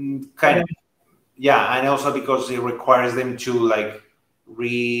 Kind of, yeah, and also because it requires them to like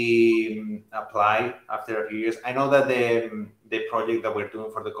reapply after a few years. I know that the project that we're doing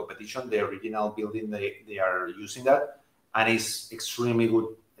for the competition, the original building, they are using that, and it's extremely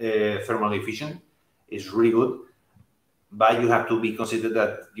good, thermal efficient. It's really good, but you have to be considered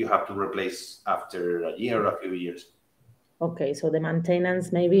that you have to replace after a year or a few years. Okay, so the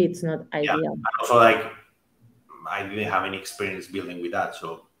maintenance, maybe it's not ideal. Yeah, and also like I didn't have any experience building with that,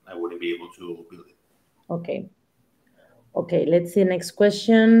 so I wouldn't be able to build it. Okay. Okay, let's see. Next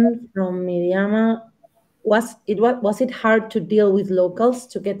question from Miriama. Was it hard to deal with locals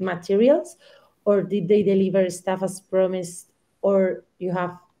to get materials, or did they deliver stuff as promised, or you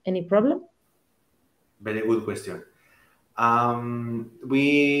have any problem? Very good question.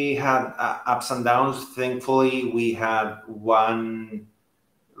 We had ups and downs. Thankfully, we had one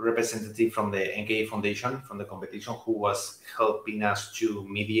representative from the NKA Foundation, from the competition, who was helping us to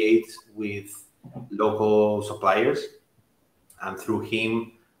mediate with local suppliers. And through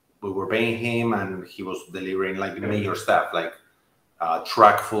him, we were paying him, and he was delivering like major stuff, like a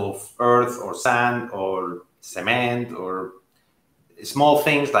truck full of earth or sand or cement or small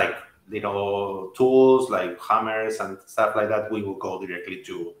things like little tools like hammers and stuff like that. We will go directly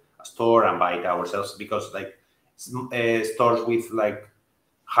to a store and buy it ourselves, because like stores with like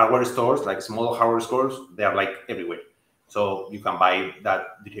hardware stores, like small hardware stores, they are like everywhere. So you can buy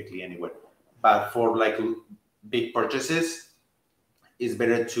that directly anywhere. But for like big purchases, it's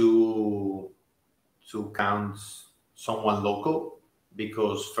better to count someone local,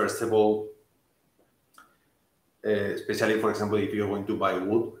 because first of all, especially for example, if you're going to buy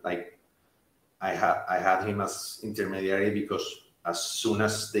wood, like I had him as intermediary, because as soon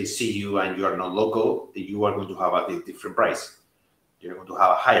as they see you and you are not local, you are going to have a different price. You're going to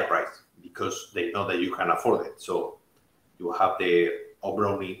have a higher price because they know that you can afford it. So you have the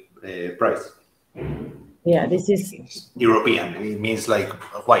Obroni price. Yeah, this is European. It means like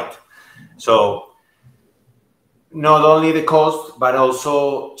white. So not only the cost, but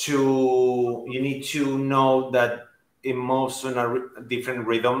also you need to know that it moves in a different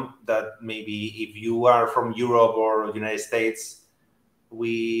rhythm. That maybe if you are from Europe or United States,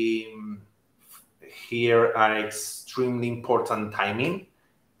 we here are extremely important timing,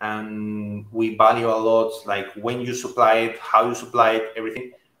 and we value a lot like when you supply it, how you supply it,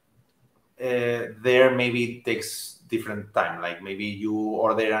 everything. There maybe it takes different time. Like maybe you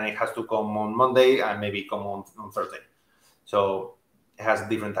order and it has to come on Monday and maybe come on Thursday. So it has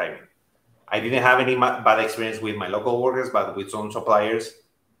different timing. I didn't have any bad experience with my local workers, but with some suppliers,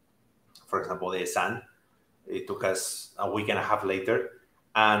 for example, the sand, it took us a week and a half later,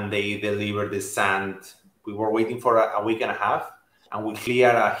 and they delivered the sand. We were waiting for a week and a half, and we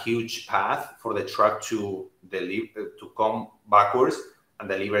cleared a huge path for the truck to come backwards and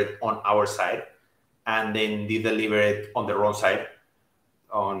deliver it on our side, and then they deliver it on the wrong side.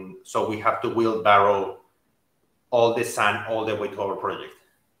 So we have to wheelbarrow all the sand all the way to our project.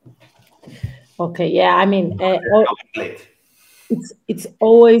 Okay, yeah, I mean, it's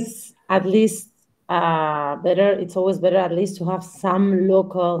always at least better. It's always better at least to have some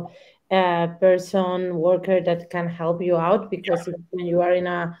local person, worker that can help you out, because when you are in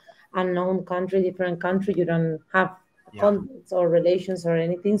a unknown country, different country, you don't have contacts or relations or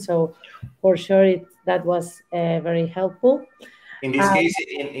anything. So for sure, that was very helpful. In this case,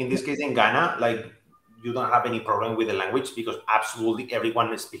 in this case in Ghana, like you don't have any problem with the language, because absolutely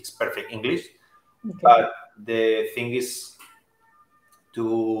everyone speaks perfect English. Okay. But the thing is to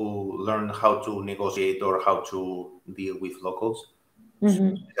learn how to negotiate or how to deal with locals,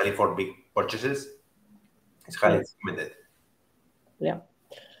 especially for big purchases. It's highly recommended. Yeah.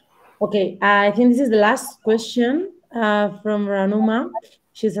 Okay, I think this is the last question from Ranuma.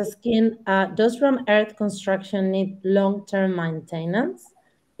 She's asking, does from earth construction need long-term maintenance?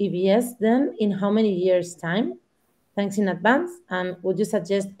 If yes, then in how many years' time? Thanks in advance. And would you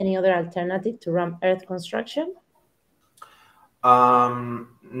suggest any other alternative to RAM earth construction?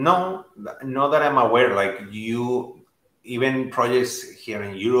 No, not that I'm aware. Like even projects here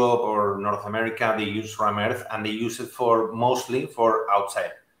in Europe or North America, they use RAM earth, and they use it mostly for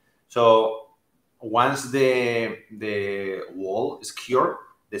outside. So once the wall is cured,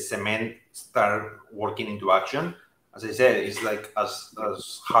 the cement start working into action. As I said, it's like as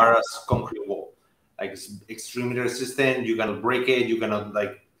hard as concrete wall. Like it's extremely resistant. You cannot break it. You cannot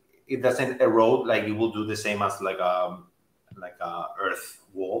it doesn't erode. Like it will do the same as like a earth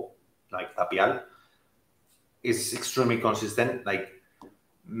wall, like tapial. It's extremely consistent. Like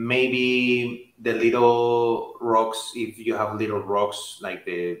maybe the little rocks, if you have little rocks, like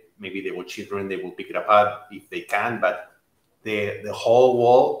maybe they will children, they will pick it apart if they can, but the whole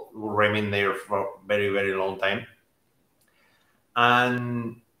wall will remain there for a very, very long time.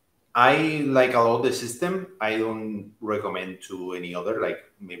 And I like a lot the system. I don't recommend to any other. Like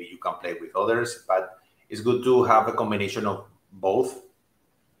maybe you can play with others, but it's good to have a combination of both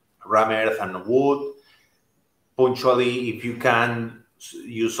ram earth and wood. Punctually, if you can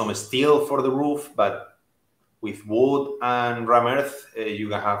use some steel for the roof, but with wood and ram earth, you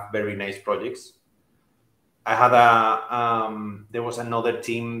can have very nice projects. I had there was another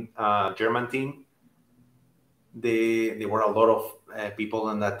team, German team. There were a lot of people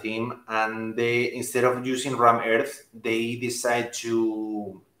on that team, and they, instead of using ram earth, they decide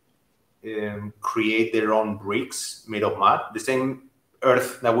to create their own bricks made of mud, the same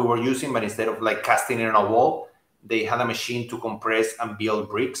earth that we were using, but instead of like casting it on a wall, they had a machine to compress and build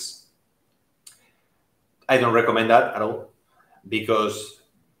bricks. I don't recommend that at all, because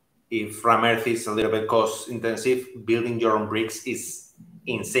if ram earth is a little bit cost intensive, building your own bricks is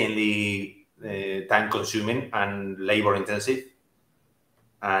insanely time consuming and labor intensive,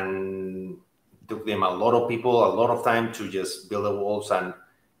 and it took them a lot of people a lot of time to just build the walls, and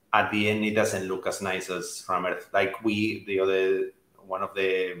at the end it doesn't look as nice as ram earth. Like one of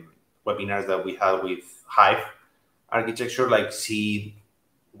the webinars that we had with Hive architecture, like, see,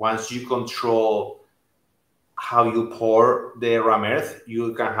 once you control how you pour the ram earth,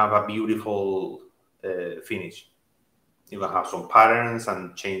 you can have a beautiful finish. You can have some patterns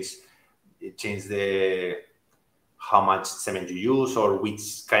and change the how much cement you use or which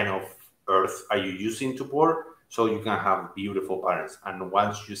kind of earth are you using to pour, so you can have beautiful patterns. And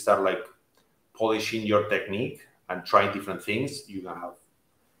once you start like polishing your technique and try different things, you can have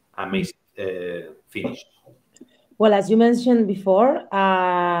amazing finish. Well, as you mentioned before,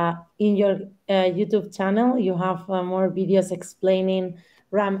 in your YouTube channel, you have more videos explaining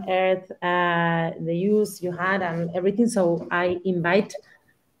ram earth, the use you had and everything. So I invite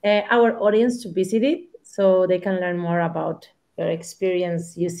our audience to visit it so they can learn more about your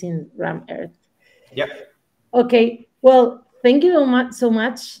experience using ram earth. Yep. Okay. Well, thank you so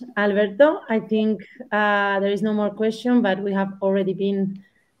much, Alberto. I think there is no more question, but we have already been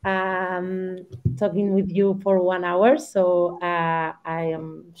talking with you for 1 hour. So I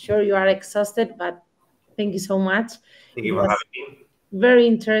am sure you are exhausted, but thank you so much. Thank you for having me. Very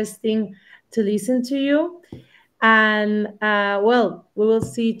interesting to listen to you. And well, we will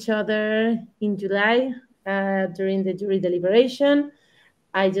see each other in July during the jury deliberation.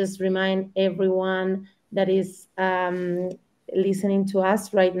 I just remind everyone that is listening to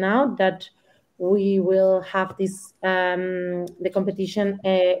us right now that we will have this, the competition,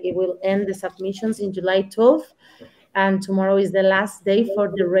 it will end the submissions in July 12th. And tomorrow is the last day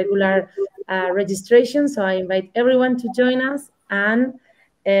for the regular registration. So I invite everyone to join us. And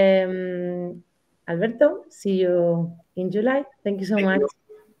Alberto, see you in July. Thank you so much.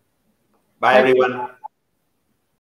 Bye, everyone.